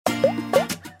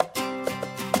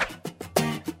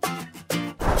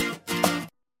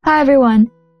Hi everyone,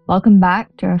 welcome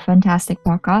back to our Fundaztic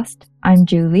podcast. I'm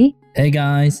Julie. Hey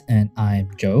guys, and I'm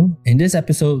Joe. In this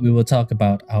episode, we will talk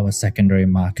about our secondary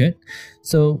market.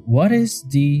 So, what is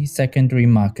the secondary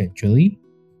market, Julie?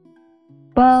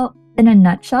 Well, in a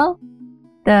nutshell,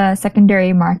 the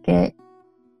secondary market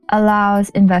allows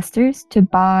investors to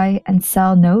buy and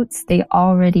sell notes they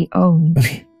already own.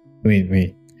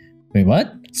 Wait,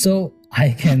 what? So, I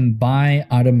can buy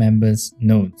other members'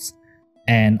 notes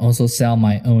and also sell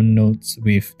my own notes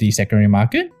with the secondary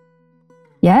market?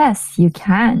 Yes, you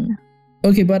can.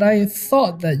 Okay, but I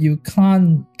thought that you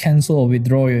can't cancel or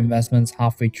withdraw your investments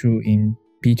halfway through in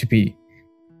P2P.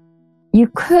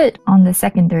 You could on the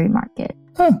secondary market.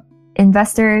 Huh.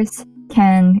 Investors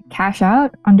can cash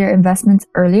out on their investments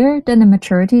earlier than the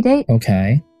maturity date.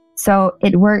 Okay. So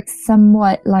it works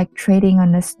somewhat like trading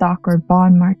on the stock or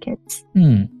bond markets.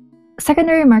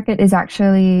 Secondary market is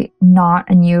actually not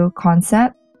a new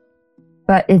concept,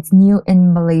 but it's new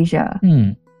in Malaysia.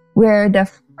 We're the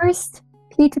first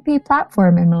P2P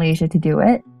platform in Malaysia to do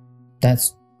it.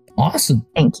 That's awesome.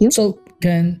 Thank you. So,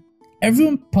 can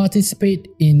everyone participate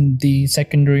in the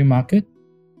secondary market?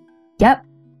 Yep.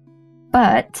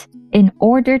 But in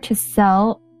order to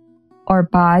sell or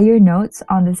buy your notes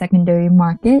on the secondary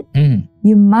market,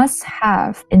 you must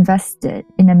have invested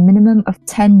in a minimum of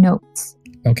 10 notes.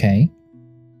 Okay.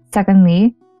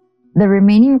 Secondly, the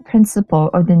remaining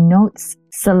principal of the notes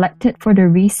selected for the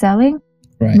reselling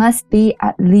must be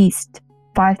at least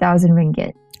 5,000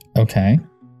 ringgit. Okay.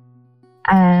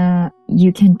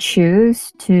 You can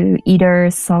choose to either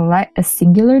select a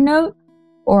singular note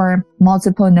or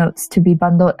multiple notes to be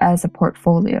bundled as a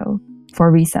portfolio for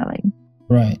reselling.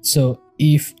 Right. So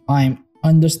if I'm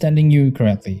understanding you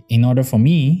correctly, in order for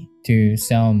me to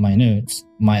sell my notes,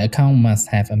 my account must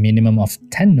have a minimum of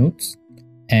 10 notes,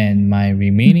 and my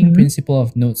remaining principal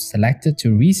of notes selected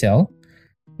to resell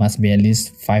must be at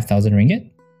least 5,000 ringgit.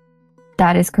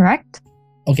 That is correct.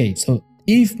 Okay, so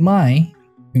if my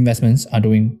investments are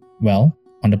doing well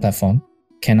on the platform,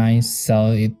 can I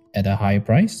sell it at a higher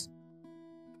price?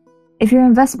 If your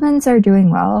investments are doing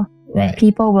well,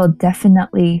 people will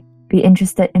definitely be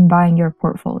interested in buying your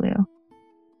portfolio.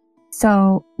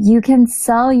 So you can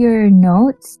sell your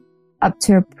notes up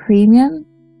to a premium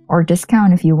or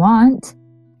discount if you want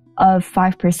of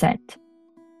 5%.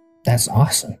 That's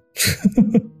awesome.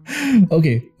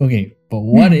 Okay. But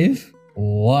what if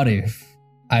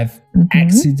I've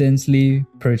accidentally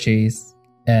purchased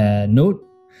a note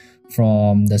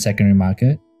from the secondary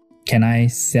market? Can I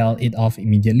sell it off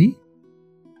immediately?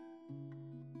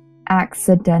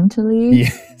 Accidentally?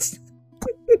 Yes.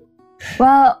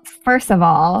 Well, first of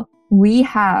all, we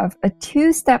have a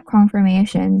 2-step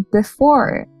confirmation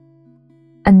before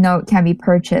a note can be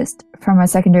purchased from a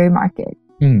secondary market.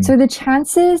 So the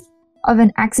chances of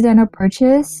an accidental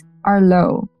purchase are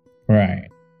low. Right.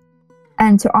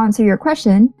 And to answer your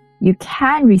question, you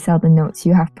can resell the notes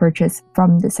you have purchased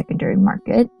from the secondary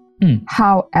market.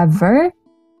 However,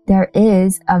 there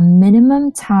is a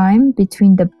minimum time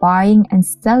between the buying and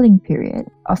selling period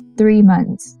of 3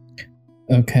 months.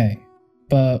 Okay.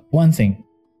 But one thing,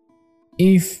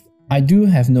 if I do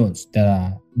have notes that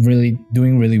are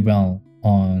doing really well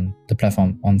on the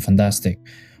platform, on Fundaztic,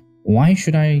 why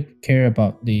should I care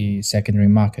about the secondary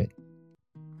market?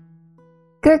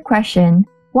 Good question.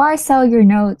 Why sell your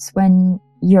notes when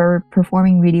you're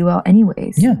performing really well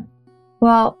anyways? Yeah.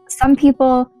 Well, some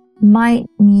people might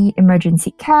need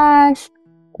emergency cash,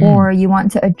 or you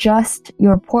want to adjust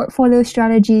your portfolio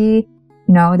strategy.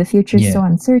 You know, the future is so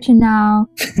uncertain now.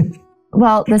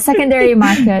 Well, the secondary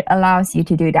market allows you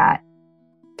to do that.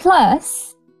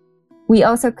 Plus, we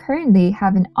also currently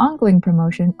have an ongoing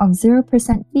promotion of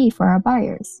 0% fee for our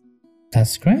buyers.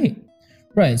 That's great.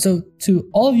 Right. So to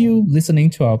all of you listening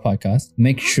to our podcast,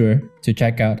 make sure to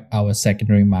check out our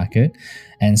secondary market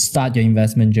and start your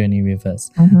investment journey with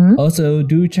us. Also,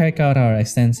 do check out our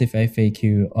extensive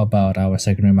FAQ about our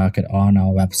secondary market on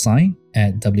our website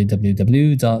at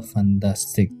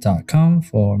www.fundastic.com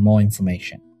for more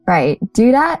information. Right.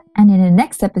 Do that. And in the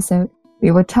next episode,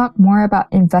 we will talk more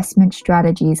about investment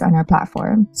strategies on our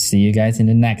platform. See you guys in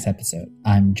the next episode.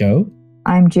 I'm Joe.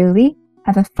 I'm Julie.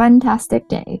 Have a fantastic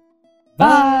day.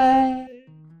 Bye.